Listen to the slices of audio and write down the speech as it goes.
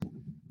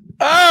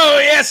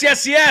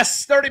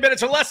Yes. 30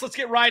 minutes or less. Let's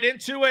get right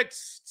into it.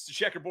 It's the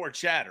Checkerboard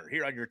Chatter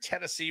here on your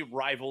Tennessee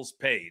Rivals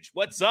page.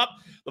 What's up?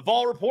 The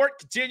Vol Report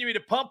continuing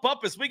to pump up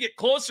as we get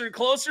closer and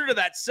closer to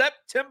that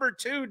September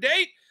 2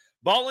 date.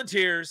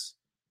 Volunteers,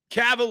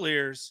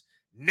 Cavaliers,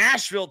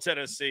 Nashville,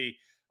 Tennessee.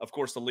 Of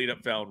course, the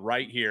lead-up found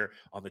right here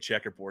on the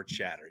Checkerboard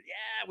Chatter.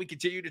 Yeah, we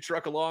continue to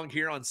truck along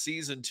here on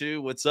Season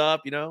 2. What's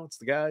up? It's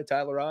the guy,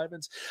 Tyler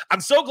Ivins. I'm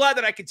so glad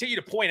that I continue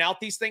to point out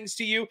these things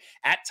to you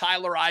at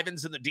Tyler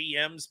Ivins in the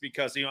DMs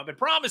because, I've been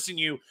promising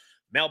you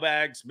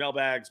mailbags.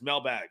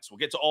 We'll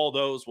get to all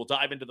those. We'll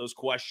dive into those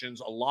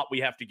questions. A lot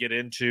we have to get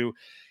into,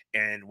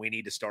 and we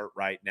need to start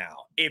right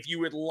now. If you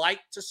would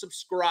like to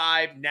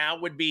subscribe, now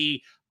would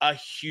be a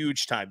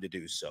huge time to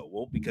do so.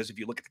 Well, because if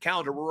you look at the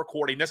calendar, we're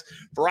recording this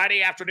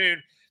Friday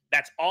afternoon.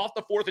 That's off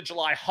the 4th of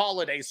July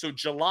holiday, so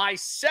July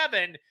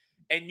 7,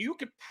 and you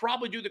could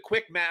probably do the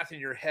quick math in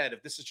your head.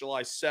 If this is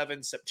July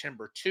 7,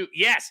 September 2,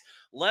 yes,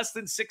 less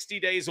than 60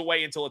 days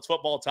away until it's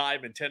football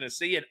time in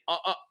Tennessee. And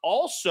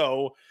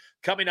also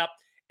coming up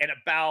in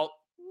about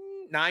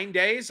 9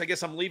 days, I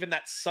guess I'm leaving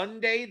that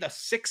Sunday, the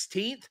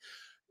 16th.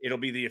 It'll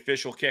be the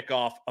official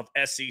kickoff of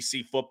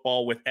SEC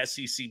football with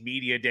SEC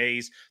Media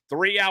Days,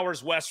 3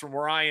 hours west from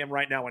where I am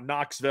right now in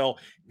Knoxville,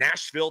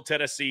 Nashville,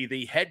 Tennessee,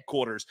 the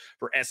headquarters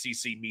for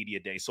SEC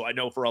Media Day. So I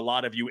know for a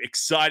lot of you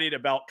excited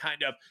about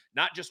kind of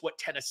not just what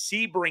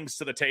Tennessee brings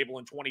to the table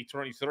in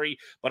 2023,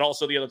 but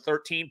also the other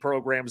 13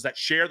 programs that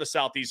share the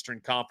Southeastern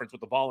Conference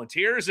with the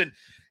Volunteers. And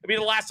it'll be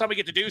the last time we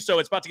get to do so.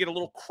 It's about to get a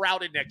little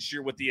crowded next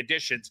year with the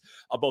additions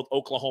of both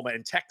Oklahoma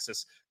and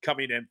Texas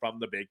coming in from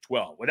the Big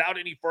 12. Without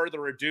any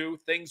further ado,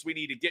 things we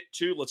need to get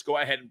to, let's go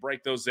ahead and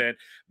break those in.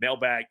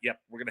 Mailbag, yep,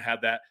 we're going to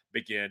have that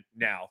begin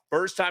now.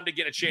 First time to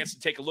get a chance to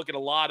take a look at a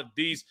lot of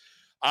these.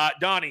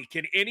 Donnie,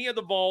 can any of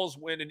the Vols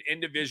win an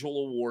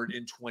individual award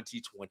in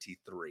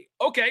 2023?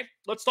 Okay,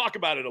 let's talk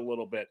about it a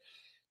little bit.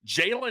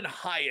 Jalen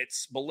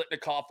Hyatt's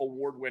Biletnikoff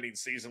award-winning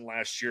season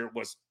last year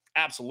was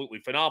absolutely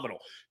phenomenal.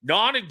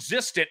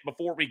 Non-existent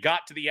before we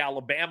got to the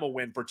Alabama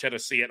win for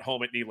Tennessee at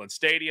home at Neyland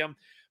Stadium.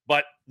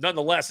 But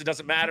nonetheless, it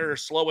doesn't matter.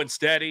 Slow and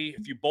steady.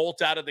 If you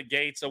bolt out of the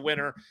gates a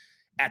winner,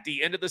 at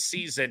the end of the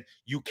season,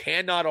 you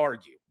cannot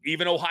argue.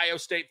 Even Ohio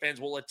State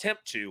fans will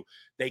attempt to.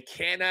 They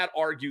cannot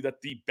argue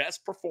that the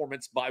best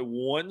performance by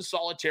one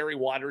solitary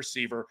wide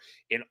receiver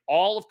in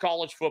all of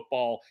college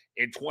football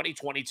in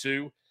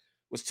 2022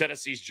 was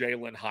Tennessee's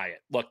Jalen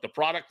Hyatt. Look, the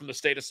product from the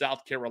state of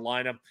South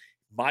Carolina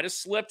might have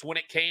slipped when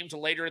it came to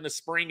later in the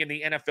spring in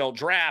the NFL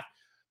draft,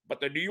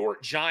 but the New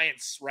York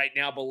Giants right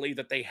now believe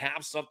that they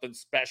have something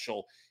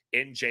special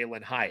in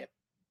Jalen Hyatt.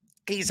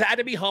 He's had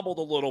to be humbled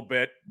a little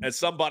bit as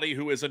somebody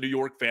who is a New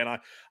York fan.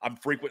 I'm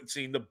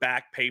frequenting the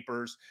back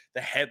papers,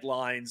 the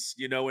headlines,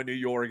 in New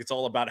York. It's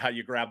all about how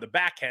you grab the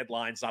back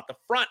headlines, not the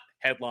front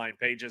headline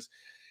pages.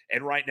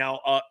 And right now,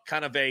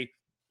 kind of a,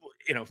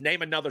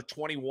 name another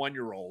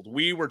 21-year-old.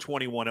 We were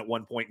 21 at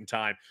one point in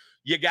time.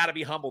 You got to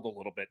be humbled a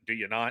little bit, do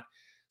you not?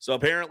 So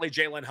apparently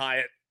Jalen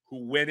Hyatt,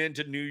 who went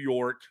into New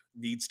York,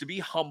 needs to be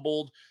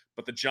humbled.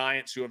 But the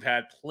Giants, who have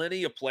had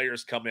plenty of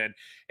players come in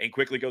and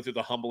quickly go through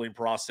the humbling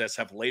process,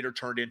 have later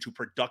turned into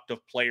productive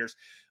players.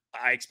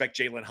 I expect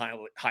Jalen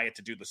Hyatt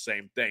to do the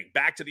same thing.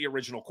 Back to the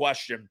original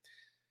question.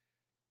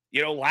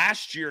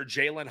 Last year,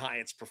 Jalen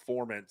Hyatt's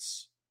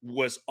performance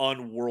was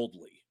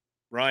unworldly,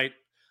 right?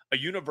 A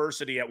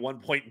university at one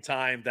point in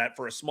time that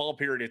for a small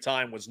period of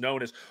time was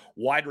known as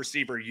wide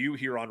receiver U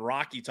here on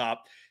Rocky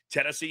Top.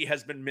 Tennessee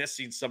has been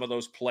missing some of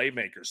those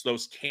playmakers,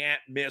 those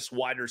can't-miss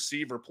wide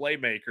receiver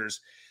playmakers.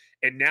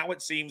 And now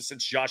it seems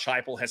since Josh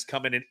Heupel has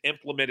come in and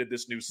implemented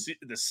this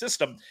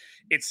system,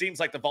 it seems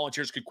like the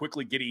Volunteers could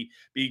quickly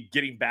be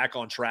getting back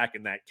on track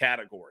in that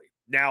category.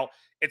 Now,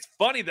 it's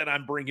funny that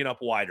I'm bringing up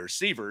wide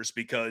receivers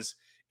because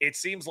it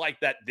seems like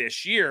that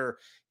this year,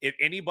 if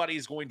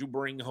anybody's going to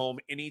bring home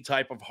any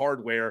type of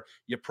hardware,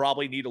 you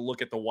probably need to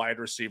look at the wide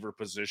receiver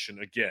position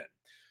again.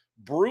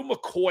 Brew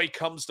McCoy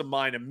comes to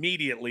mind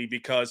immediately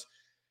because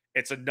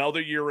it's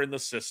another year in the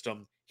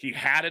system. He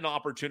had an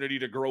opportunity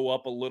to grow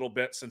up a little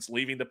bit since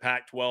leaving the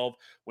Pac-12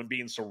 when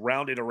being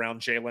surrounded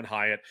around Jalen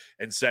Hyatt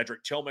and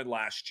Cedric Tillman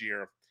last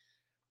year.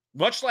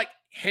 Much like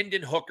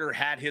Hendon Hooker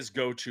had his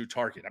go-to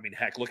target. I mean,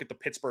 heck, look at the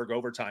Pittsburgh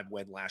overtime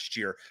win last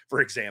year,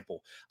 for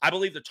example. I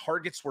believe the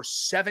targets were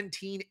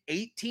 17,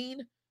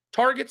 18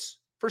 targets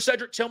for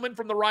Cedric Tillman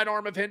from the right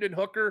arm of Hendon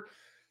Hooker.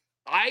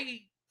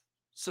 I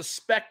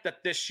suspect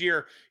that this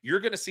year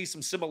you're going to see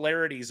some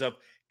similarities of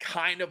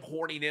kind of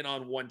horning in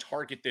on one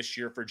target this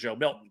year for Joe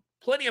Milton.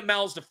 Plenty of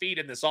mouths to feed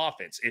in this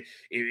offense.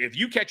 If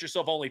you catch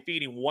yourself only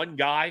feeding one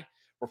guy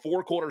for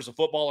 4 quarters of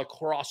football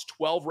across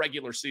 12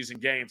 regular season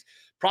games,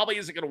 probably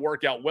isn't going to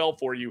work out well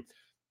for you.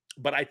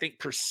 But I think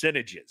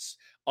percentages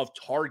of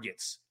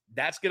targets,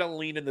 that's going to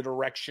lean in the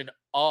direction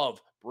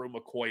of Brew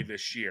McCoy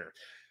this year.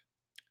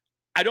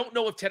 I don't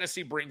know if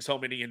Tennessee brings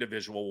home any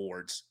individual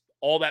awards.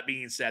 All that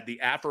being said, the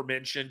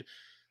aforementioned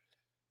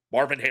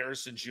Marvin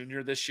Harrison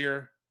Jr. this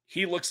year,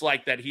 he looks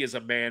like that he is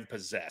a man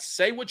possessed.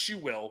 Say what you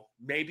will,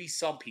 maybe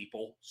some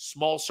people,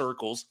 small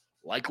circles,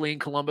 likely in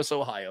Columbus,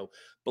 Ohio,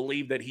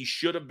 believe that he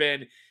should have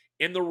been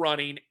in the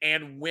running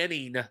and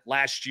winning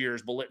last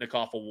year's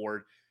Biletnikoff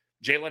Award.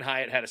 Jalen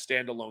Hyatt had a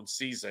standalone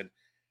season.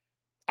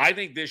 I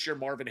think this year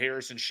Marvin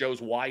Harrison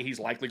shows why he's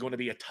likely going to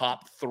be a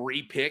top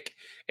 3 pick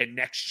in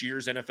next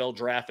year's NFL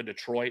draft in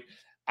Detroit.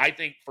 I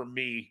think for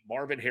me,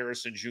 Marvin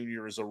Harrison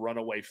Jr. is a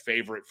runaway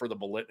favorite for the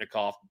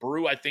Biletnikoff.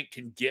 Brew, I think,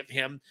 can give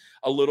him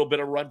a little bit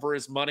of run for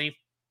his money.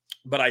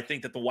 But I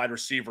think that the wide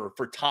receiver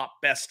for top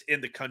best in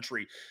the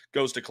country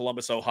goes to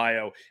Columbus,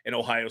 Ohio, and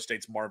Ohio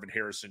State's Marvin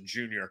Harrison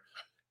Jr.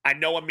 I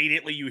know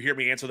immediately you hear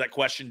me answer that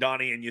question,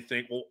 Donnie, and you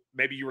think, well,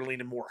 maybe you were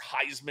leaning more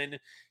Heisman.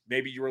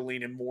 Maybe you were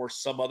leaning more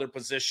some other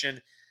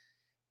position.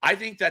 I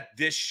think that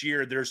this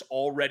year there's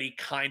already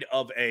kind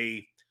of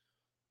a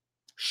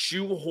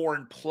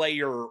shoehorn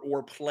player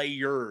or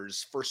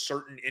players for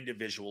certain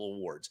individual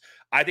awards.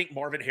 I think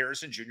Marvin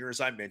Harrison Jr.,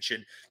 as I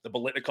mentioned, the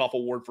Biletnikoff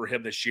Award for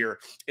him this year,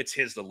 it's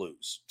his to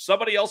lose.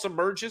 Somebody else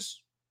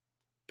emerges.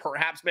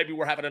 Perhaps maybe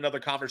we're having another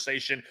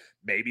conversation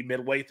maybe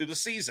midway through the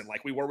season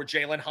like we were with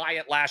Jalen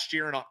Hyatt last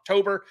year in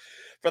October.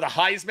 For the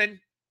Heisman,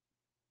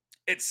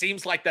 it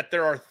seems like that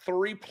there are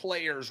 3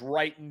 players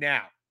right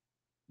now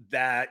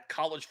that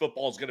college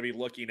football is going to be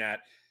looking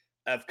at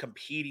of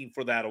competing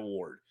for that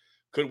award.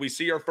 Could we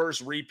see our first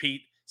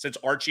repeat since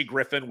Archie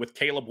Griffin with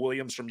Caleb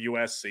Williams from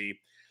USC?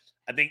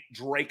 I think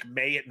Drake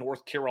May at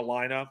North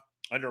Carolina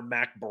under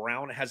Mac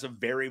Brown has a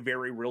very,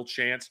 very real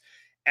chance.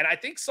 And I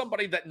think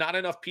somebody that not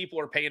enough people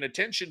are paying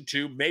attention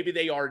to, maybe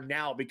they are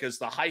now because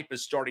the hype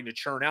is starting to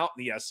churn out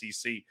in the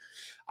SEC.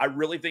 I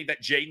really think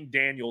that Jaden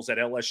Daniels at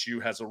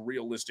LSU has a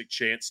realistic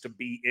chance to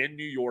be in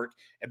New York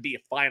and be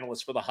a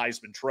finalist for the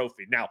Heisman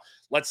Trophy. Now,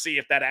 let's see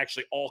if that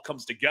actually all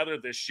comes together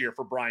this year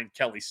for Brian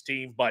Kelly's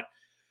team. But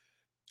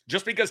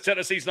just because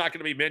Tennessee's not going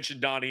to be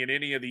mentioned, Donnie, in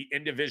any of the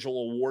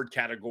individual award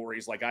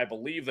categories like I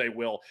believe they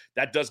will,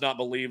 that does not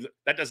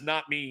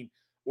mean,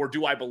 or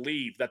do I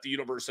believe that the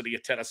University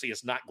of Tennessee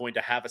is not going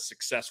to have a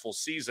successful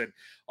season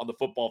on the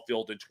football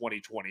field in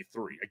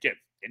 2023? Again,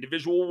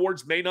 individual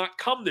awards may not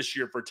come this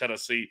year for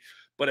Tennessee,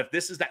 but if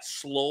this is that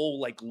slow,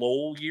 like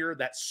lull year,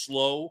 that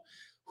slow,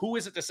 who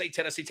is it to say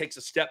Tennessee takes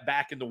a step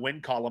back in the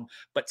win column,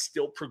 but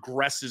still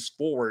progresses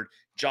forward?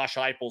 Josh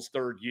Heupel's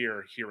 3rd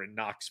year here in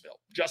Knoxville.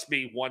 Just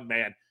me, one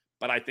man,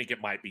 but I think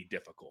it might be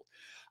difficult.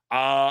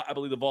 I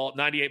believe the Vols,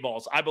 98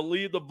 Vols. I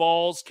believe the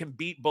Vols can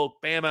beat both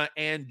Bama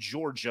and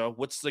Georgia.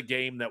 What's the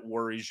game that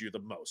worries you the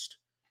most?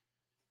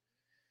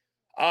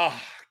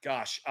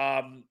 Gosh.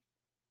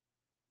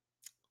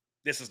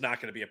 This is not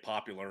going to be a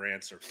popular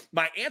answer.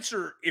 My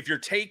answer, if you're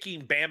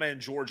taking Bama and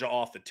Georgia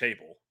off the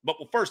table, but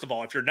well, first of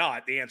all, if you're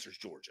not, the answer is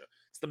Georgia.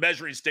 It's the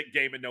measuring stick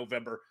game in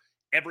November.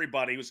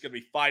 Everybody was going to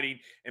be fighting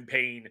and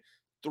paying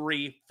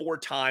 3-4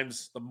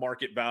 times the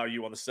market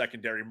value on the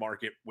secondary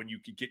market when you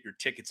could get your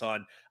tickets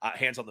on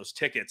hands on those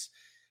tickets.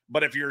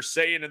 But if you're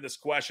saying in this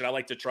question, I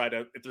like to try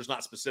to, if there's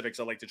not specifics,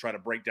 I like to try to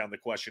break down the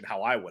question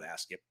how I would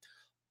ask it.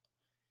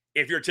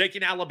 If you're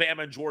taking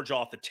Alabama and Georgia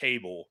off the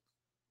table,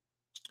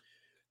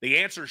 the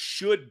answer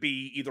should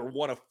be either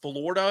one of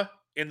Florida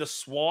in the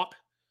swamp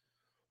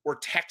or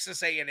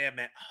Texas A&M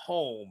at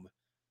home.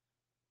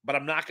 But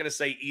I'm not going to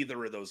say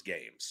either of those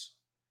games.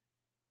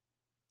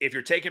 If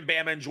you're taking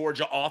Bama and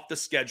Georgia off the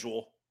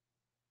schedule,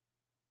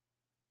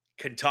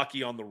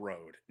 Kentucky on the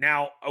road.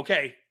 Now,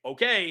 okay.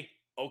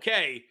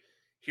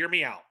 Hear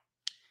me out.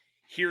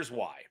 Here's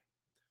why.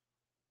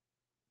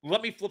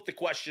 Let me flip the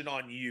question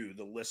on you,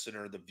 the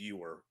listener, the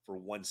viewer, for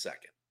 1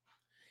 second.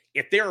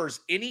 If there is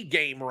any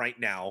game right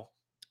now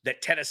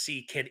that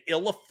Tennessee can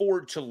ill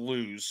afford to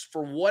lose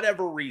for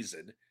whatever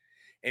reason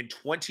in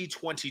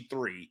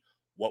 2023,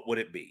 what would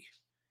it be?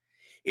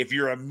 If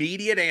your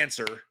immediate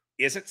answer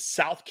isn't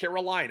South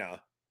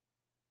Carolina,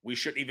 we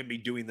shouldn't even be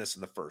doing this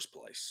in the first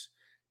place.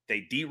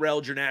 They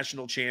derailed your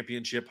national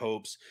championship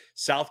hopes.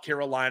 South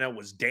Carolina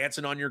was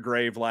dancing on your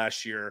grave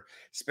last year.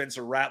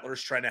 Spencer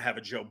Rattler's trying to have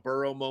a Joe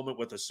Burrow moment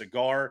with a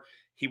cigar.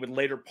 He would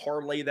later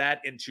parlay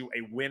that into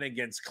a win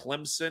against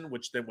Clemson,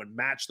 which then would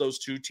match those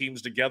 2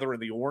 teams together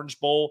in the Orange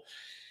Bowl.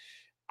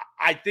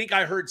 I think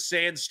I heard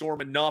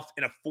Sandstorm enough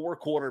in a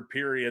 4-quarter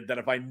period that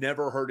if I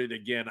never heard it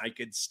again, I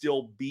could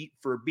still beat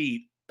for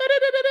beat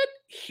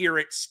hear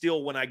it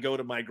still when I go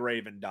to my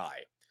grave and die.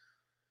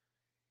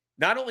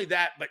 Not only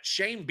that, but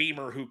Shane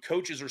Beamer, who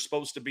coaches are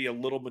supposed to be a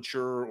little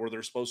mature or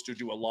they're supposed to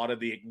do a lot of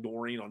the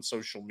ignoring on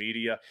social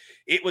media,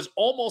 it was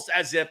almost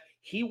as if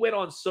he went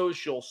on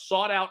social,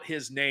 sought out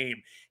his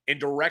name, and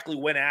directly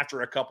went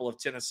after a couple of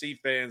Tennessee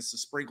fans to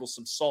sprinkle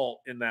some salt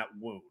in that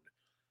wound.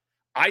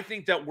 I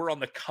think that we're on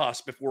the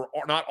cusp, if we're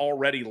not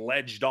already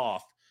ledged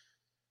off,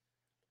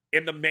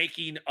 in the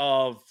making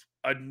of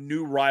a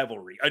new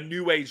rivalry, a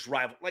new age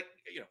rival. Like,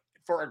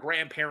 for our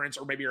grandparents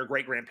or maybe our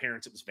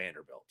great-grandparents, it was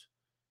Vanderbilt.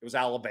 It was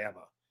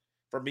Alabama.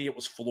 For me, it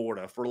was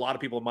Florida. For a lot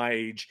of people my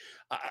age,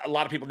 a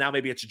lot of people now,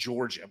 maybe it's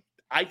Georgia.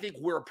 I think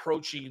we're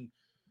approaching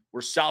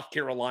where South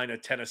Carolina,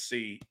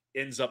 Tennessee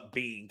ends up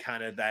being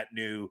kind of that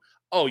new,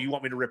 oh, you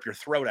want me to rip your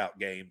throat out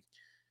game.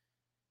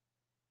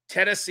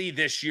 Tennessee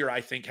this year,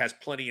 I think, has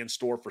plenty in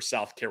store for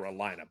South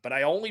Carolina. But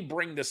I only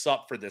bring this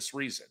up for this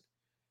reason.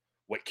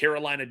 What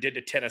Carolina did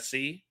to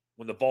Tennessee,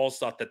 when the Vols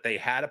thought that they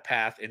had a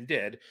path and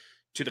did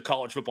to the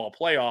college football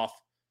playoff.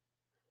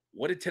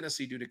 What did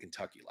Tennessee do to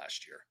Kentucky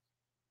last year?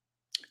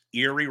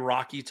 Eerie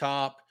Rocky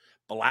Top,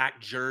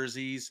 black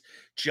jerseys,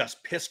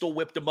 just pistol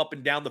whipped them up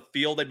and down the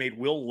field. They made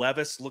Will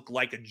Levis look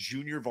like a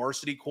junior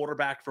varsity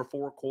quarterback for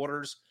 4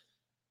 quarters.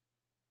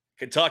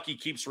 Kentucky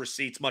keeps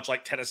receipts, much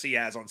like Tennessee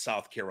has on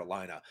South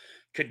Carolina.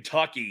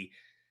 Kentucky,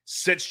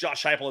 since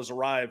Josh Heupel has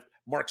arrived,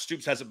 Mark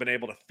Stoops hasn't been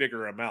able to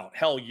figure him out.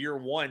 Hell, year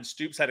one,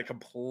 Stoops had to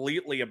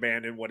completely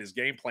abandon what his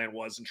game plan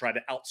was and try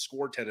to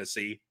outscore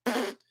Tennessee.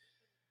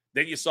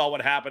 Then you saw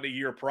what happened a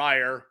year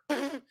prior.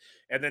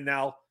 And then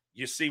now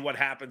you see what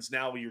happens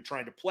now when you're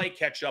trying to play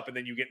catch up and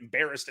then you get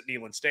embarrassed at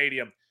Neyland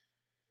Stadium.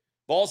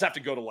 Vols have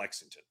to go to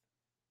Lexington.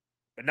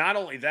 But not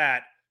only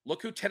that,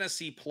 look who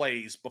Tennessee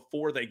plays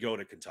before they go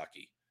to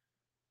Kentucky.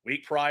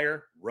 Week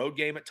prior, road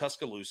game at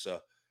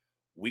Tuscaloosa.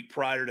 Week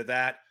prior to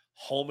that,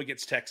 home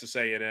against Texas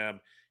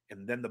A&M.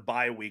 And then the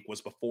bye week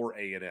was before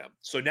A&M.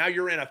 So now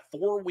you're in a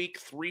 4-week,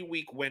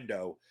 3-week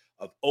window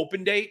of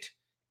open date,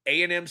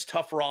 A&M's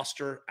tough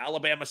roster,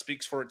 Alabama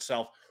speaks for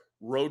itself,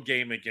 road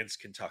game against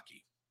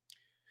Kentucky.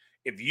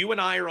 If you and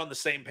I are on the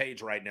same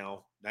page right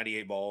now,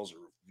 98 Balls,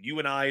 or you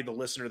and I, the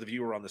listener, the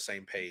viewer, are on the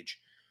same page,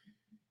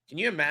 can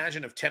you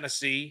imagine if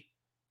Tennessee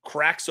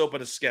cracks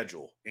open a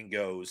schedule and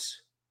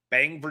goes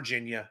bang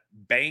Virginia,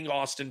 bang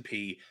Austin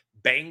Peay,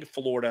 bang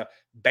Florida,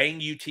 bang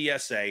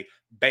UTSA,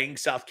 bang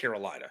South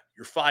Carolina?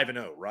 You're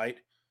 5-0, right?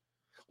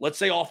 Let's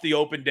say off the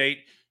open date,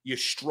 you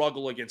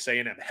struggle against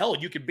A&M. Hell,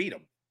 you can beat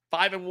them.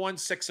 5-1,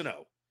 6-0.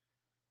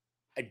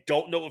 I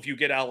don't know if you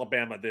get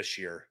Alabama this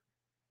year,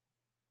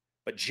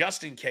 but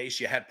just in case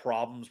you had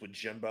problems with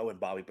Jimbo and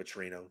Bobby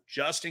Petrino,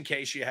 just in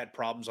case you had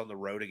problems on the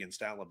road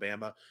against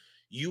Alabama,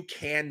 you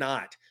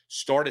cannot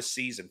start a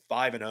season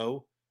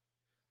 5-0,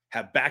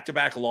 have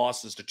back-to-back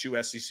losses to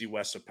 2 SEC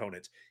West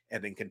opponents,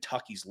 and then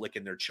Kentucky's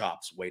licking their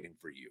chops waiting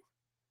for you.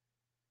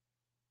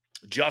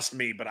 Just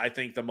me, but I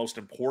think the most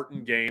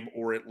important game,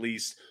 or at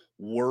least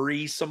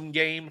worrisome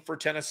game for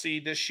Tennessee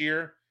this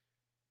year,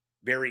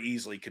 very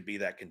easily could be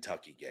that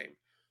Kentucky game.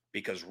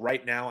 Because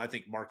right now, I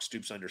think Mark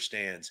Stoops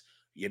understands,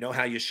 you know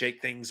how you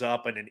shake things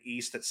up in an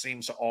East that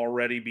seems to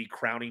already be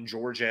crowning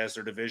Georgia as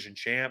their division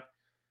champ?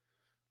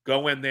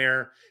 Go in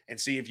there and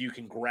see if you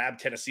can grab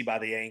Tennessee by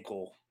the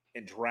ankle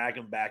and drag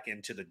them back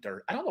into the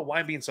dirt. I don't know why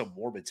I'm being so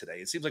morbid today.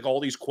 It seems like all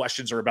these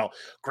questions are about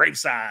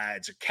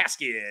gravesides or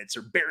caskets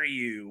or bury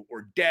you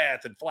or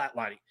death and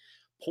flatlining.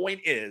 Point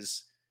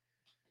is,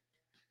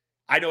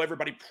 I know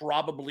everybody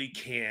probably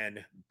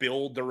can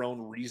build their own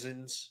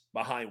reasons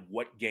behind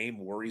what game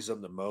worries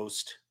them the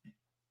most.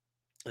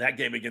 That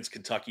game against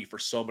Kentucky, for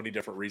so many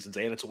different reasons,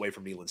 and it's away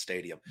from Neyland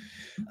Stadium.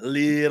 A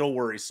little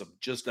worrisome.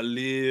 Just a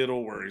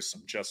little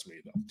worrisome. Just me,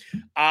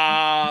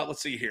 though.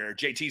 Let's see here.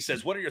 JT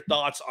says, what are your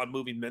thoughts on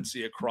moving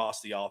Mincy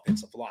across the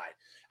offensive line?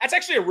 That's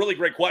actually a really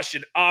great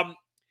question. Man,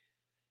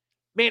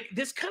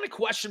 this kind of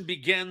question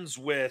begins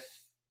with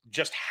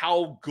just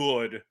how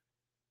good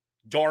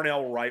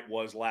Darnell Wright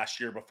was last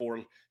year before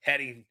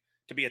heading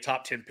to be a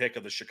top 10 pick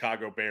of the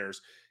Chicago Bears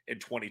in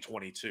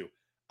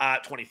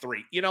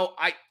 2023. You know,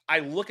 I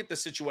look at the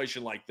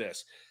situation like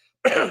this.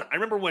 I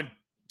remember when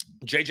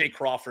J.J.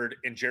 Crawford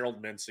and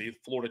Gerald Mincy,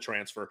 Florida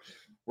transfer,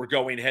 were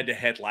going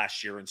head-to-head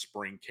last year in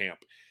spring camp.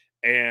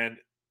 And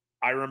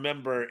I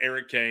remember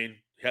Eric Kane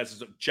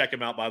check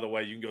him out, by the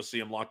way. You can go see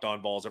him, Locked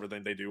On Balls,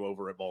 everything they do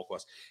over at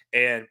VolQuest.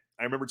 And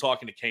I remember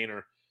talking to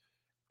Kaner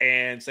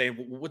and saying,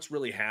 what's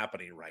really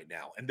happening right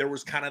now? And there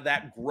was kind of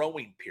that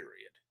growing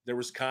period. There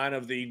was kind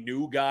of the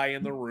new guy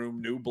in the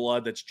room, new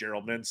blood, that's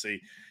Gerald Mincy.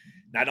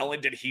 Not only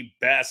did he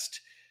best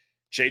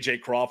J.J.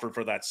 Crawford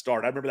for that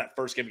start, I remember that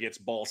first game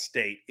against Ball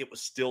State. It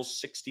was still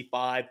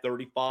 65-35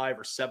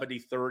 or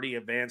 70-30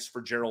 advance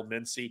for Gerald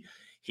Mincy.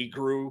 He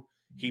grew.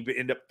 He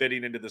ended up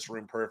fitting into this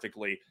room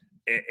perfectly,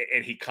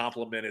 and he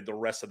complemented the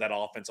rest of that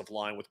offensive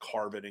line with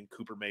Carvin and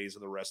Cooper Mays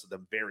and the rest of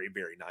them very,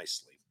 very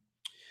nicely.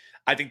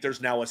 I think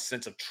there's now a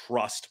sense of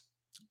trust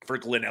for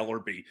Glenn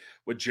Ellerby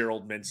with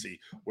Gerald Mincy,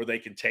 where they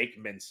can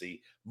take Mincy,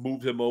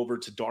 move him over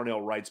to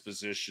Darnell Wright's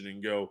position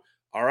and go,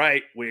 all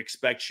right, we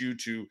expect you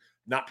to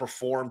not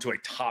perform to a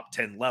top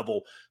 10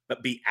 level,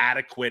 but be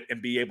adequate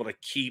and be able to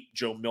keep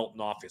Joe Milton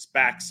off his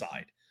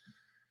backside.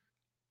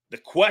 The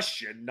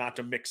question, not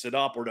to mix it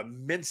up or to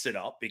mince it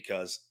up,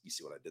 because you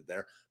see what I did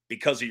there,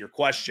 because of your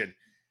question,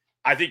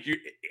 I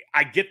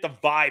get the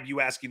vibe you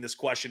asking this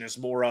question is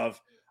more of,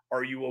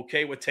 are you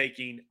okay with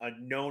taking a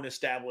known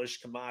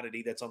established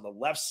commodity that's on the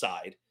left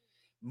side,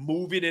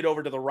 moving it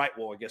over to the right?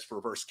 Well, I guess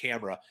reverse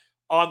camera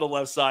on the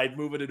left side,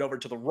 moving it over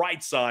to the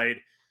right side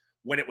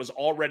when it was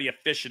already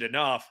efficient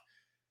enough.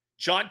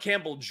 John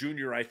Campbell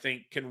Jr., I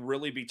think, can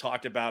really be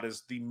talked about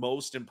as the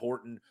most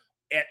important,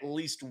 at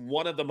least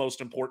one of the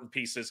most important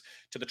pieces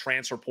to the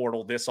transfer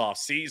portal this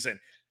offseason.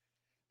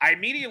 I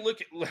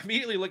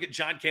immediately look at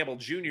John Campbell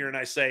Jr. and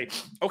I say,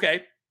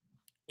 okay,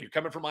 you're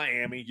coming from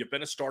Miami. You've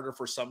been a starter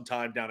for some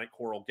time down at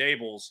Coral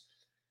Gables.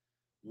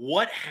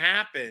 What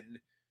happened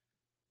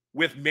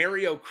with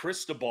Mario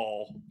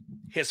Cristobal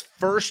his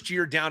first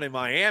year down in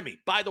Miami.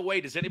 By the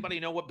way, does anybody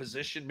know what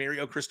position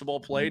Mario Cristobal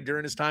played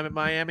during his time at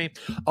Miami?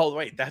 Oh,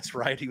 wait, that's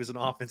right. He was an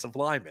offensive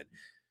lineman.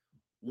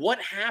 What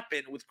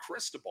happened with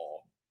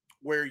Cristobal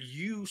where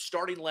you,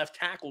 starting left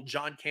tackle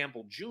John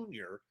Campbell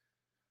Jr.,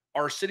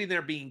 are sitting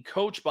there being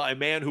coached by a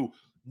man who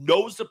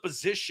knows the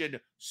position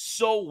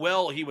so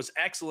well? He was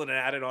excellent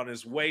at it on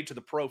his way to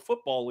the pro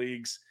football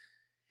leagues.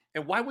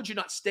 And why would you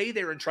not stay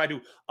there and try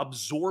to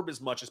absorb as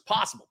much as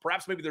possible?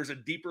 Perhaps maybe there's a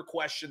deeper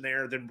question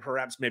there than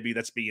perhaps maybe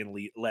that's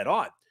being led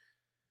on.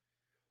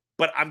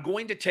 But I'm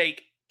going to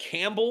take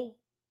Campbell,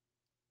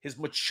 his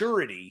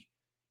maturity,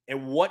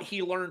 and what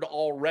he learned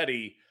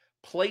already,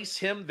 place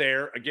him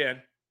there.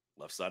 Again,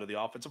 left side of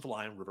the offensive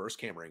line, reverse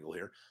camera angle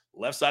here.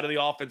 Left side of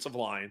the offensive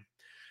line.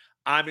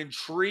 I'm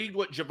intrigued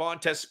what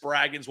Javonte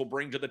Spraggins will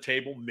bring to the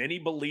table. Many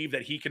believe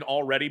that he can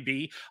already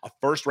be a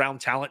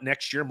first-round talent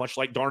next year, much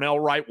like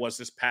Darnell Wright was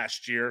this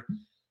past year.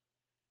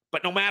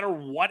 But no matter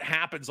what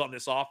happens on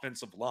this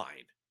offensive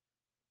line,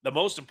 the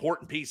most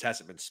important piece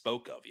hasn't been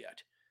spoke of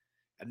yet,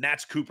 and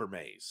that's Cooper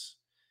Mays.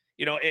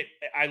 You know,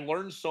 I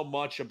learned so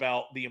much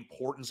about the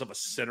importance of a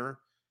center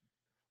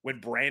when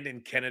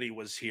Brandon Kennedy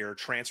was here,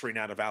 transferring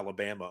out of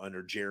Alabama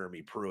under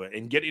Jeremy Pruitt,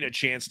 and getting a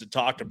chance to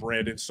talk to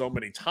Brandon so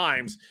many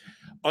times,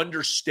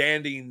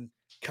 understanding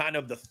kind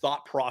of the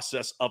thought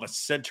process of a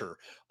center,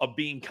 of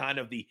being kind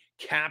of the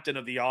captain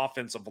of the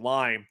offensive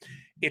line.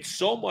 It's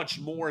so much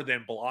more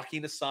than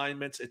blocking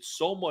assignments. It's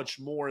so much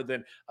more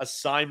than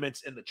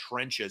assignments in the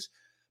trenches.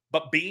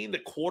 But being the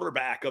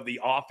quarterback of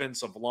the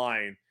offensive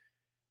line,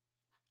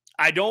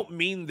 I don't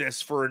mean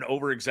this for an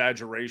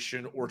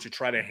over-exaggeration or to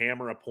try to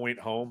hammer a point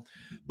home,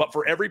 but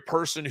for every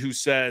person who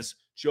says,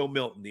 Joe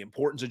Milton, the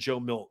importance of Joe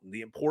Milton,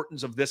 the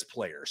importance of this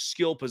player,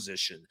 skill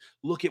position,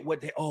 look at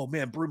what they, oh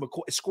man, Brew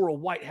McCoy, Squirrel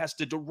White has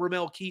to do,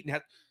 Ramel Keaton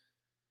has,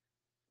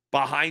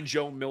 behind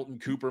Joe Milton,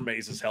 Cooper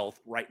Mays' health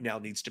right now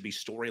needs to be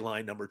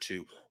storyline number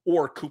 2,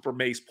 or Cooper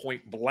Mays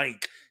point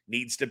blank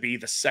needs to be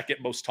the second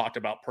most talked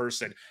about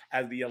person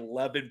as the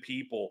 11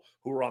 people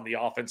who are on the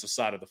offensive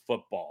side of the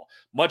football.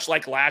 Much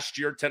like last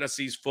year,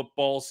 Tennessee's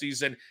football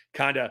season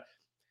kind of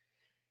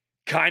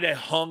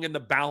hung in the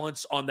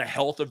balance on the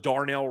health of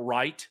Darnell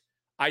Wright.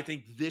 I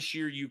think this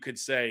year you could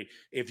say,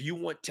 if you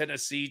want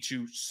Tennessee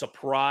to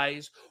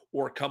surprise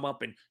or come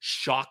up and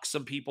shock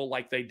some people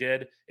like they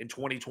did in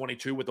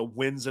 2022 with a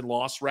wins and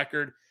loss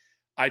record,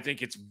 I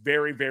think it's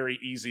very, very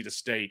easy to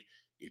state,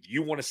 if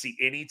you want to see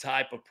any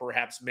type of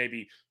perhaps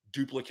maybe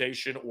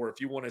duplication, or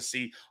if you want to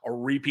see a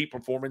repeat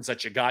performance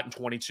that you got in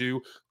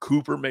 22,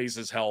 Cooper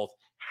Mays' health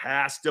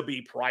has to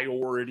be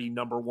priority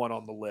number 1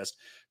 on the list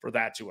for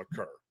that to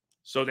occur.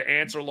 So to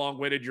answer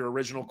long-winded your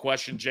original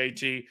question,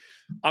 JT,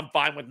 I'm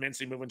fine with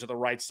Mincy moving to the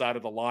right side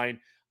of the line.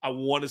 I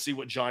want to see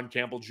what John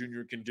Campbell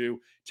Jr. can do.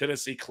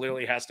 Tennessee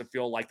clearly has to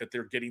feel like that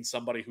they're getting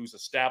somebody who's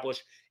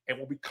established and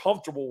will be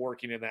comfortable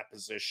working in that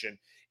position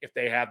if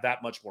they have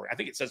that much more. I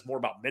think it says more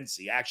about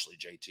Mincy, actually,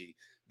 JT,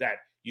 that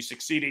you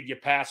succeeded, you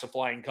passed with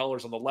flying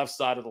colors on the left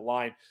side of the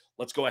line.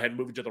 Let's go ahead and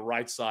move it to the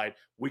right side.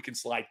 We can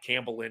slide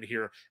Campbell in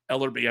here.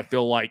 Ellerby, I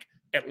feel like,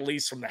 at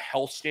least from the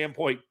health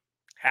standpoint,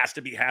 has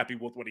to be happy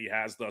with what he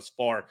has thus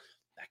far.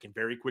 That can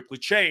very quickly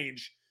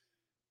change.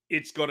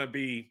 It's going to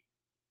be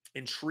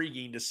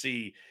intriguing to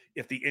see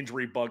if the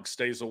injury bug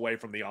stays away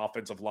from the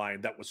offensive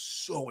line. That was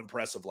so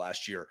impressive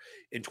last year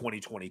in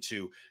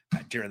 2022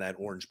 during that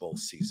Orange Bowl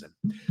season.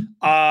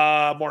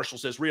 Marshall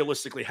says,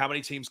 realistically, how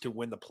many teams can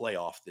win the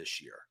playoff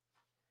this year?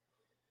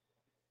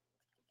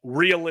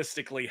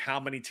 Realistically, how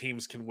many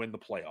teams can win the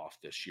playoff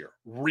this year?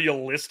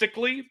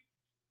 Realistically,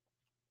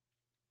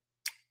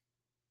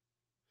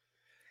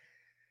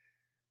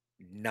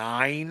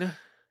 9,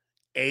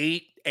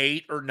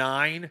 8 or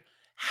 9.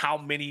 How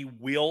many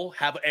will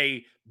have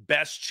a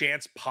best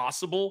chance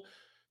possible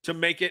to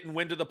make it and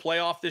win to the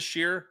playoff this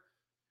year?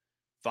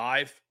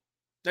 5.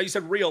 Now you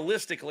said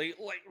realistically,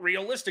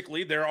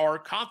 there are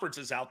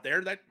conferences out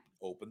there that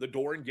open the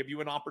door and give you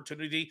an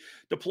opportunity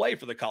to play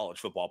for the college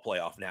football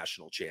playoff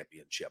national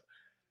championship.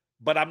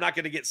 But I'm not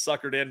going to get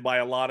suckered in by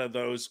a lot of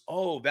those,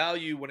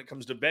 value when it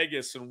comes to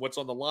Vegas and what's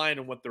on the line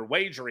and what they're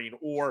wagering,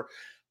 or,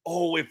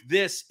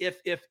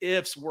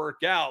 ifs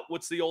work out.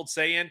 What's the old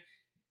saying?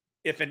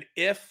 If an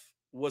if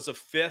was a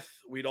fifth,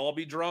 we'd all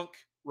be drunk.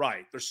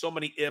 Right. There's so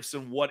many ifs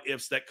and what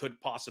ifs that could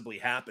possibly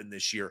happen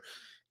this year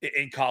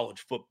in college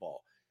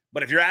football.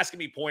 But if you're asking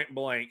me point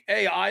blank,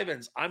 hey,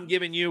 Ivans, I'm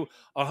giving you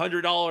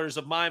 $100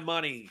 of my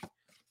money,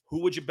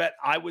 who would you bet?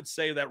 I would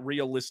say that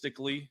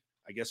realistically,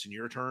 I guess in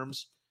your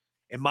terms,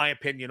 in my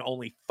opinion,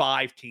 only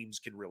 5 teams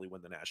can really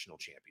win the national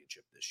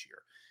championship this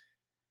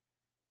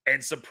year.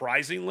 And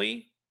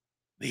surprisingly,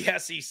 the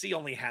SEC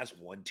only has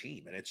 1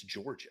 team, and it's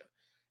Georgia.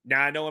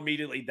 Now, I know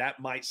immediately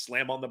that might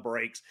slam on the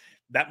brakes.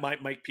 That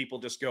might make people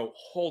just go,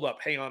 hold up,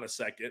 hang on a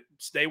second.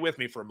 Stay with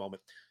me for a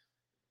moment.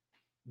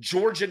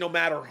 Georgia, no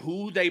matter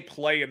who they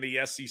play in the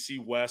SEC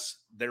West,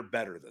 they're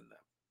better than them.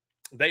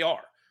 They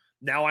are.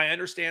 Now, I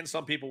understand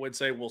some people would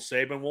say, well,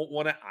 Saban won't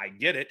want it. I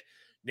get it.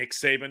 Nick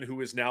Saban,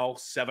 who is now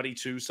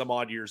 72 some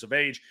odd years of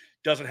age,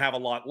 doesn't have a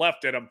lot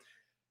left in him.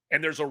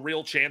 And there's a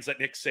real chance that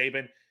Nick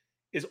Saban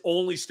is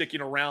only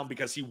sticking around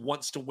because he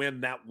wants to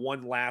win that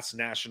one last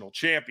national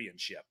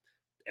championship.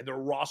 And their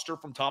roster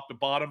from top to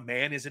bottom,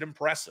 man, is it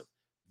impressive.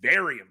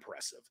 Very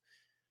impressive.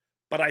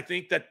 But I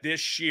think that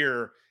this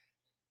year,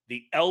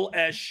 the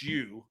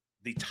LSU,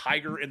 the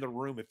tiger in the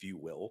room, if you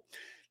will,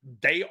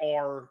 they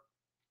are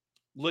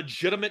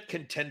legitimate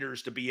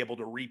contenders to be able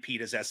to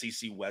repeat as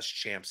SEC West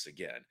champs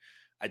again.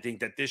 I think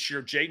that this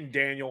year, Jaden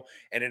Daniel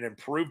and an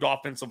improved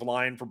offensive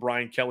line for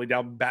Brian Kelly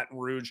down in Baton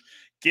Rouge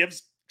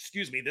gives,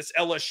 this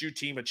LSU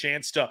team a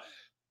chance to,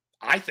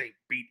 I think,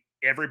 beat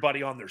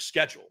everybody on their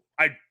schedule.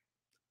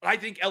 I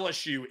think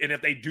LSU, and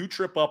if they do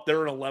trip up,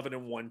 they're an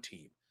 11-1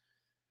 team.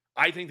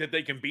 I think that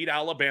they can beat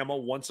Alabama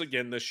once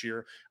again this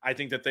year. I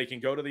think that they can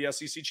go to the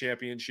SEC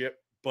championship,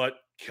 but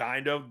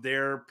kind of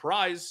their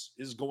prize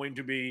is going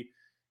to be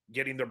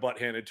getting their butt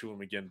handed to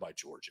them again by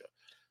Georgia.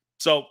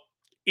 So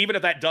even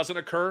if that doesn't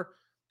occur,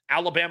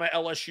 Alabama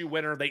LSU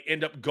winner, they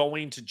end up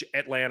going to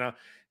Atlanta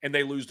and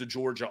they lose to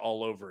Georgia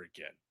all over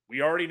again.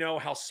 We already know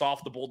how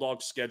soft the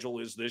Bulldogs schedule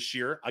is this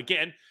year.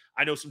 Again,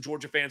 I know some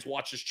Georgia fans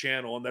watch this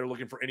channel and they're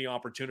looking for any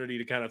opportunity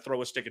to kind of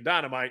throw a stick of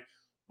dynamite.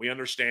 We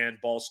understand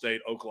Ball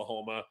State,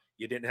 Oklahoma,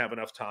 you didn't have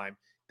enough time.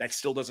 That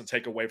still doesn't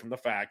take away from the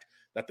fact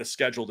that the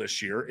schedule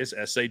this year is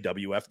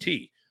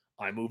SAWFT.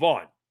 I move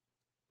on.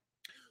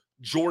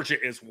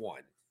 Georgia is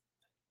one.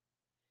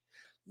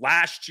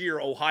 Last year,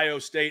 Ohio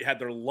State had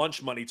their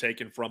lunch money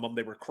taken from them.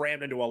 They were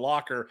crammed into a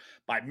locker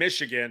by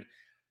Michigan,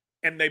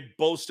 and they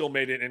both still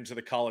made it into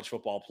the college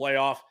football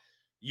playoff.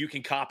 You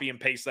can copy and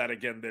paste that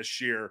again this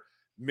year.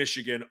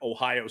 Michigan,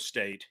 Ohio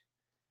State.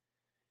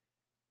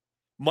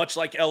 Much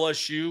like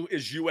LSU,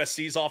 is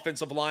USC's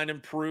offensive line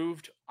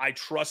improved? I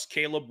trust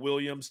Caleb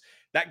Williams.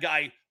 That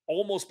guy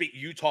almost beat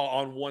Utah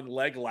on one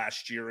leg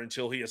last year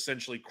until he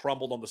essentially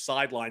crumbled on the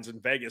sidelines in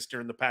Vegas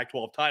during the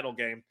Pac-12 title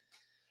game.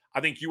 I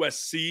think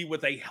USC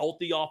with a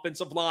healthy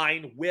offensive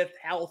line,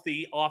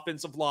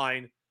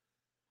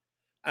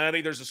 and I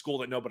think there's a school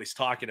that nobody's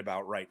talking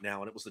about right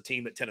now, and it was the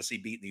team that Tennessee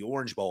beat in the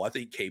Orange Bowl. I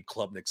think Cade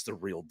Klubnik's the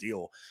real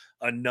deal.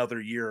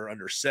 Another year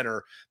under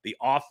center. The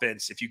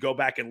offense, if you go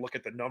back and look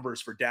at the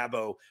numbers for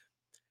Dabo,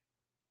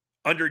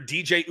 under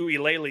DJ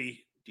Uiagalelei,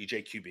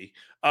 DJ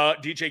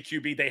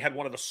QB, they had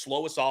one of the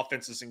slowest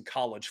offenses in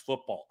college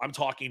football. I'm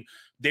talking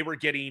they were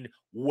getting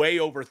way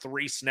over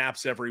 3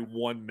 snaps every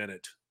 1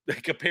 minute.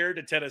 Compared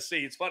to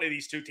Tennessee, it's funny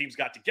these two teams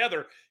got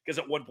together because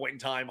at one point in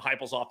time,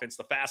 Heupel's offense,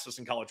 the fastest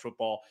in college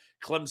football.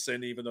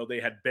 Clemson, even though they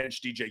had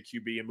benched DJ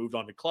QB and moved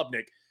on to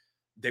Klubnik,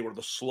 they were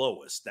the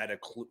slowest. That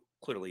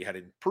clearly had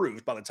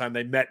improved by the time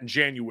they met in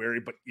January,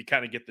 but you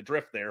kind of get the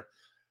drift there.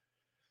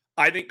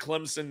 I think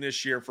Clemson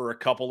this year for a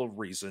couple of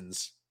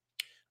reasons.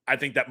 I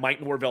think that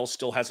Mike Norvell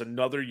still has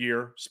another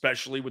year,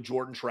 especially with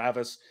Jordan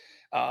Travis.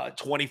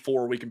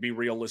 24, we can be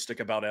realistic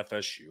about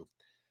FSU.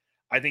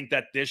 I think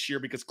that this year,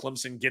 because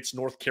Clemson gets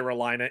North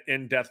Carolina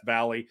in Death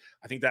Valley,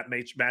 I think that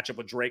matchup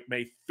with Drake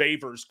May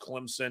favors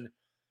Clemson.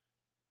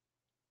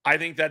 I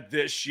think that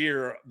this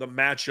year, the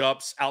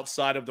matchups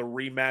outside of the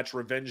rematch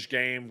revenge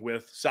game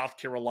with South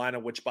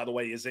Carolina, which, by the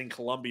way, is in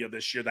Columbia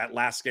this year, that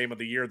last game of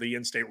the year, the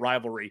in-state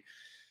rivalry,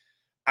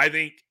 I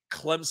think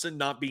Clemson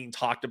not being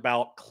talked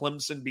about,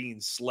 Clemson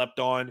being slept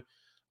on,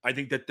 I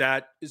think that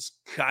that is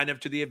kind of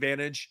to the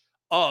advantage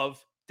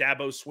of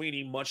Dabo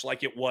Swinney, much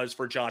like it was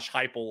for Josh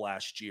Heupel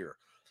last year.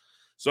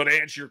 So to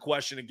answer your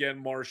question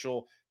again,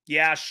 Marshall,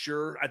 yeah,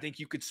 sure. I think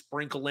you could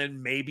sprinkle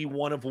in maybe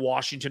one of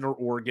Washington or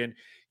Oregon.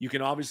 You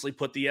can obviously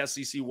put the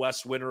SEC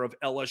West winner of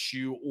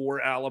LSU or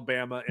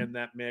Alabama in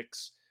that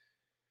mix.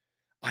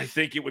 I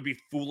think it would be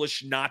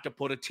foolish not to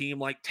put a team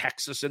like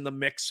Texas in the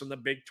mix from the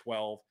Big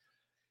 12.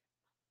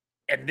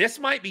 And this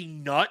might be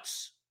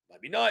nuts.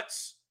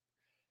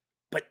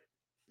 But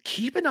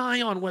keep an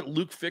eye on what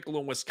Luke Fickell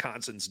and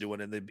Wisconsin's doing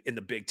in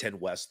the Big Ten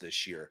West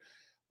this year.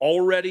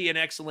 Already an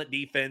excellent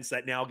defense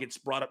that now gets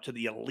brought up to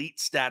the elite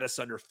status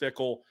under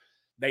Fickell.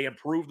 They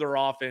improved their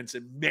offense,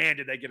 and man,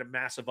 did they get a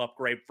massive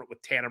upgrade with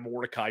Tanner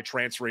Mordecai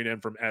transferring in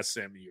from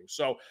SMU.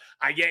 So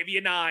I gave you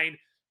 9.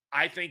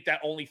 I think that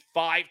only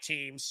 5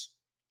 teams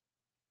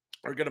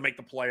are going to make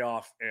the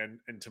playoff, and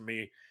to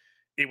me,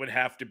 it would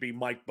have to be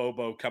Mike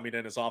Bobo coming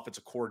in as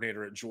offensive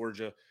coordinator at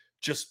Georgia,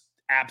 just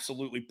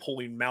absolutely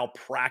pulling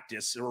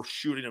malpractice or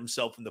shooting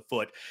himself in the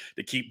foot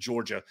to keep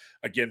Georgia,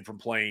 again, from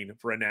playing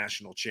for a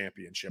national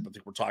championship. I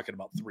think we're talking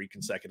about 3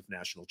 consecutive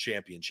national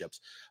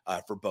championships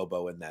for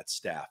Bobo and that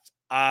staff.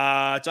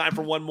 Time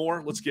for one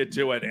more. Let's get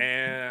to it.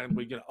 And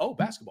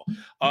basketball.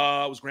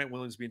 Was Grant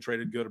Williams being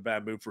traded good or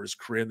bad move for his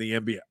career in the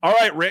NBA? All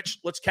right, Rich,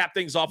 let's cap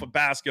things off with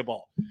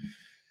basketball.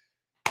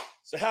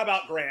 So how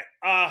about Grant?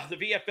 The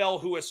VFL,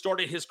 who has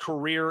started his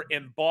career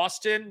in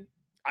Boston,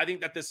 I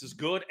think that this is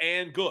good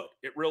and good.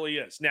 It really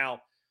is.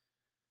 Now,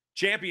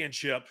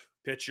 championship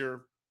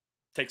pitcher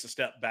takes a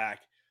step back.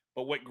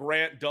 But what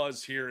Grant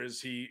does here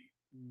is he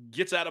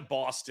gets out of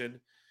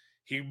Boston.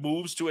 He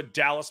moves to a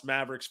Dallas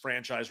Mavericks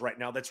franchise right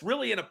now that's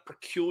really in a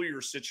peculiar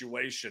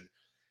situation.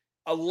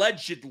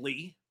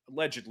 Allegedly,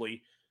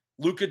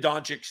 Luka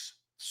Doncic's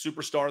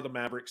superstar of the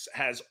Mavericks,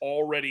 has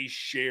already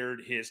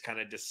shared his kind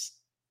of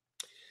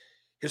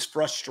his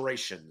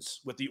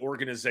frustrations with the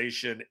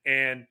organization.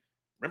 And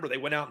remember, they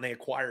went out and they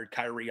acquired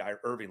Kyrie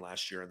Irving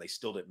last year, and they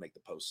still didn't make the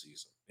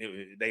postseason.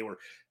 They were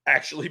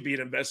actually being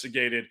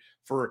investigated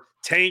for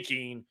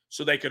tanking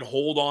so they could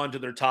hold on to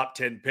their top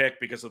 10 pick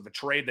because of the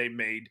trade they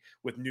made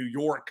with New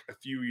York a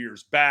few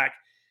years back.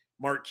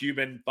 Mark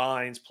Cuban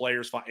fines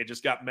players. It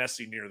just got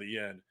messy near the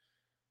end.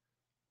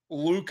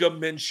 Luka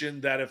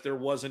mentioned that if there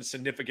wasn't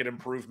significant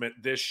improvement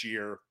this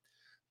year,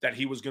 that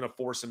he was going to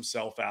force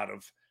himself out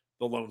of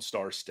the Lone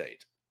Star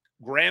State.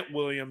 Grant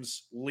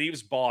Williams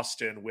leaves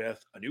Boston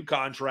with a new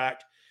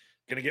contract,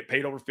 going to get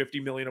paid over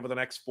 $50 million over the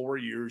next 4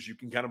 years. You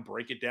can kind of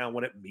break it down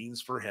what it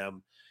means for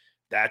him.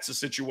 That's a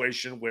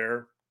situation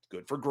where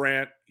good for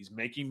Grant. He's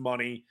making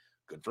money.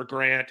 Good for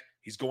Grant.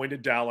 He's going to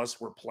Dallas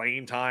where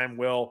playing time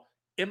will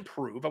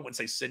improve. I wouldn't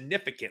say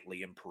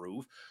significantly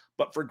improve,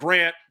 but for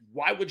Grant,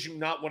 why would you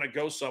not want to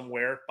go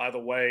somewhere? By the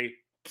way,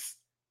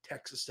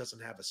 Texas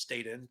doesn't have a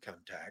state income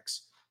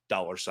tax,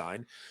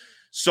 $.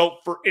 So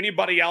for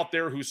anybody out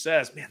there who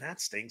says, man,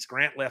 that stinks,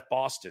 Grant left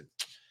Boston.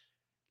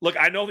 Look,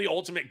 I know the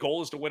ultimate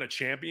goal is to win a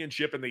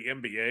championship in the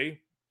NBA,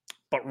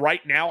 but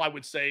right now I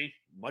would say,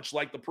 much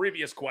like the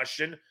previous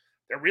question,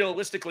 there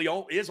realistically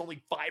is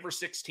only 5 or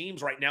 6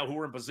 teams right now who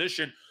are in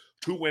position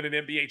to win an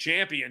NBA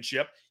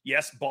championship.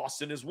 Yes,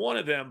 Boston is one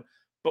of them,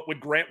 but would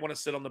Grant want to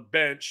sit on the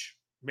bench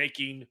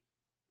making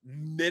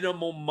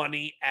minimal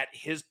money at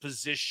his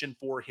position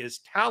for his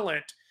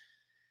talent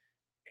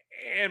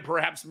and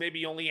perhaps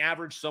maybe only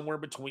average somewhere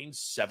between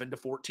 7 to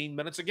 14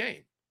 minutes a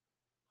game?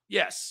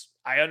 Yes,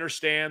 I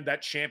understand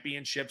that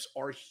championships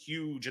are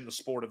huge in the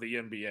sport of the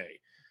NBA.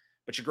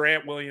 But your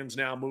Grant Williams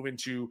now moving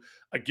to,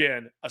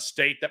 again, a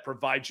state that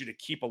provides you to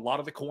keep a lot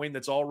of the coin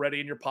that's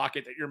already in your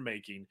pocket that you're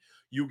making.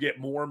 You get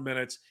more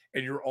minutes,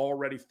 and you're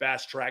already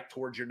fast-tracked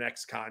towards your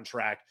next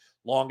contract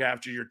long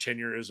after your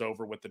tenure is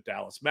over with the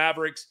Dallas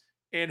Mavericks.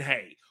 And,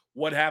 hey,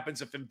 what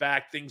happens if, in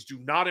fact, things do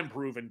not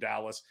improve in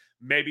Dallas?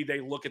 Maybe they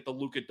look at the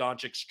Luka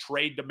Doncic's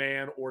trade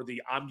demand or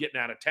the I'm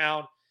getting out of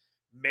town.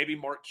 Maybe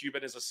Mark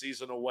Cuban is a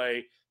season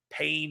away,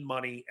 paying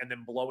money and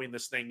then blowing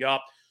this thing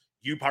up.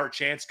 You, par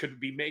chance, could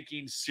be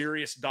making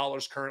serious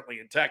dollars currently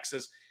in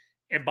Texas.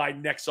 And by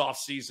next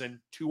offseason,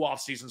 2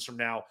 off seasons from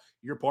now,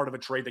 you're part of a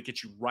trade that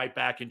gets you right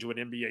back into an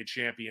NBA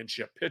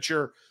championship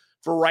picture.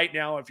 For right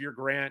now, if you're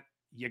Grant,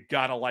 you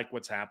got to like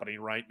what's happening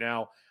right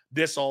now.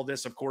 All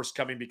this, of course,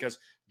 coming because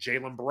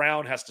Jaylen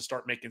Brown has to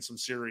start making some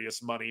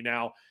serious money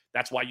now.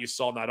 That's why you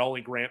saw not only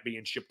Grant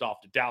being shipped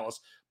off to Dallas,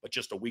 but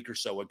just a week or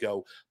so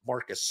ago,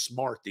 Marcus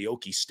Smart, the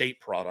Okie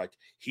State product,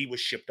 he was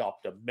shipped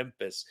off to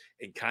Memphis,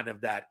 and kind of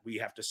that we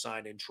have to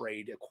sign and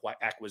trade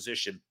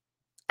acquisition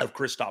of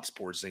Kristaps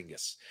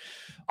Porzingis.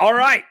 All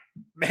right,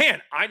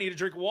 man, I need to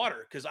drink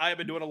water because I have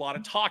been doing a lot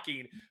of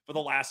talking for the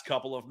last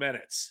couple of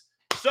minutes.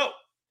 So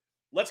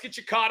let's get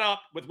you caught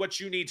up with what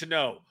you need to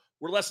know.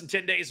 We're less than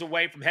 10 days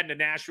away from heading to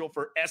Nashville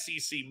for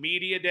SEC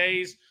Media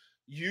Days.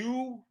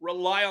 You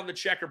rely on the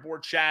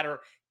checkerboard chatter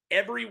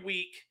every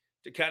week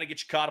to kind of get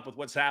you caught up with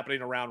what's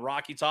happening around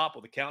Rocky Top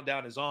while the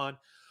countdown is on.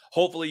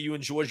 Hopefully you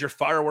enjoyed your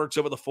fireworks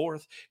over the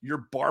 4th,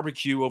 your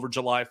barbecue over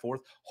July 4th.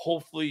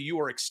 Hopefully you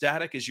are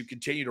ecstatic as you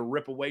continue to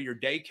rip away your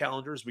day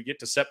calendar as we get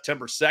to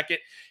September 2nd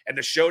and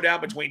the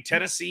showdown between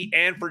Tennessee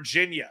and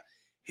Virginia.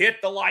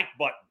 Hit the like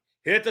button.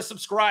 Hit the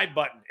subscribe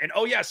button. And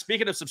oh yeah,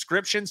 speaking of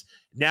subscriptions,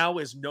 now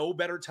is no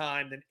better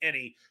time than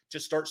any to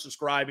start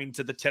subscribing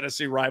to the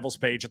Tennessee Rivals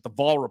page at the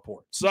Vol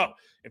Report. So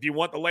if you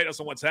want the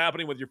latest on what's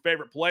happening with your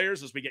favorite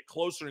players as we get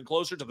closer and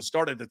closer to the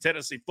start of the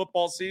Tennessee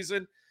football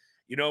season,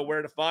 you know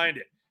where to find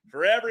it.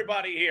 For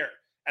everybody here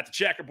at the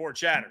Checkerboard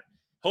Chatter,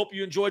 hope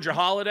you enjoyed your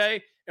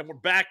holiday, and we're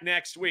back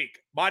next week.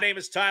 My name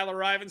is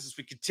Tyler Ivins as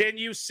we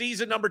continue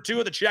season number 2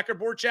 of the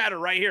Checkerboard Chatter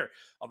right here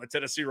on the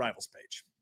Tennessee Rivals page.